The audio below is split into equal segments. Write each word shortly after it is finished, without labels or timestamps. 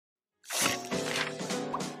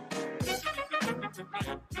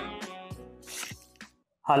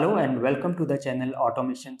Hello and welcome to the channel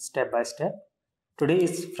Automation Step by Step. Today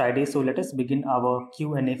is Friday, so let us begin our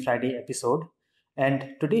Q&A Friday episode.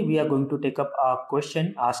 And today we are going to take up a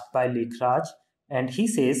question asked by LekhRaj, and he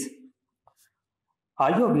says,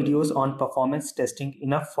 are your videos on performance testing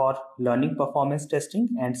enough for learning performance testing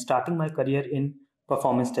and starting my career in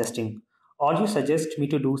performance testing? Or you suggest me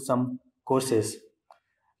to do some courses?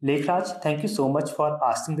 LekhRaj, thank you so much for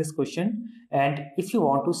asking this question. And if you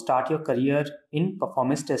want to start your career in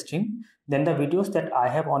performance testing, then the videos that I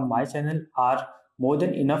have on my channel are more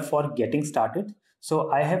than enough for getting started.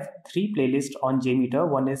 So I have three playlists on JMeter.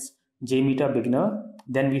 One is JMeter Beginner,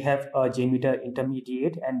 then we have JMeter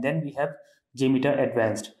Intermediate, and then we have JMeter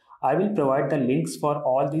Advanced. I will provide the links for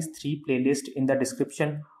all these three playlists in the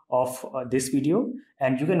description of this video,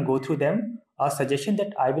 and you can go through them. A suggestion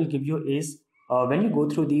that I will give you is when you go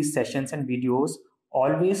through these sessions and videos,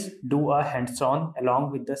 always do a hands-on along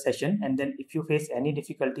with the session, and then if you face any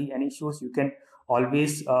difficulty, any issues, you can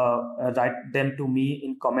always write them to me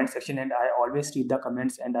in comment section, and I always read the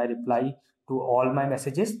comments and I reply to all my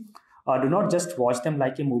messages. Do not just watch them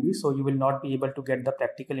like a movie, so you will not be able to get the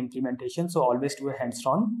practical implementation. So always do a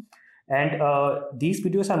hands-on, and these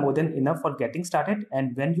videos are more than enough for getting started.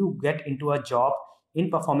 And when you get into a job in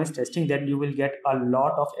performance testing, then you will get a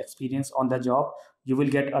lot of experience on the job. You will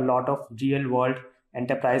get a lot of real world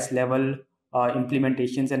enterprise level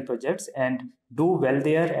implementations and projects, and do well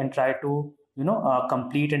there and try to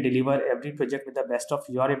complete and deliver every project with the best of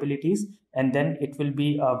your abilities, and then it will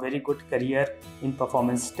be a very good career in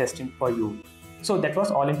performance testing for you. So that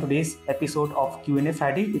was all in today's episode of Q&A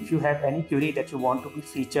Friday. If you have any query that you want to be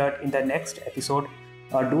featured in the next episode,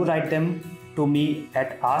 do write them to me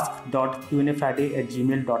at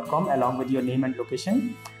ask.qnafriday@gmail.com along with your name and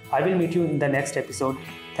location. I will meet you in the next episode.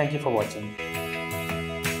 Thank you for watching.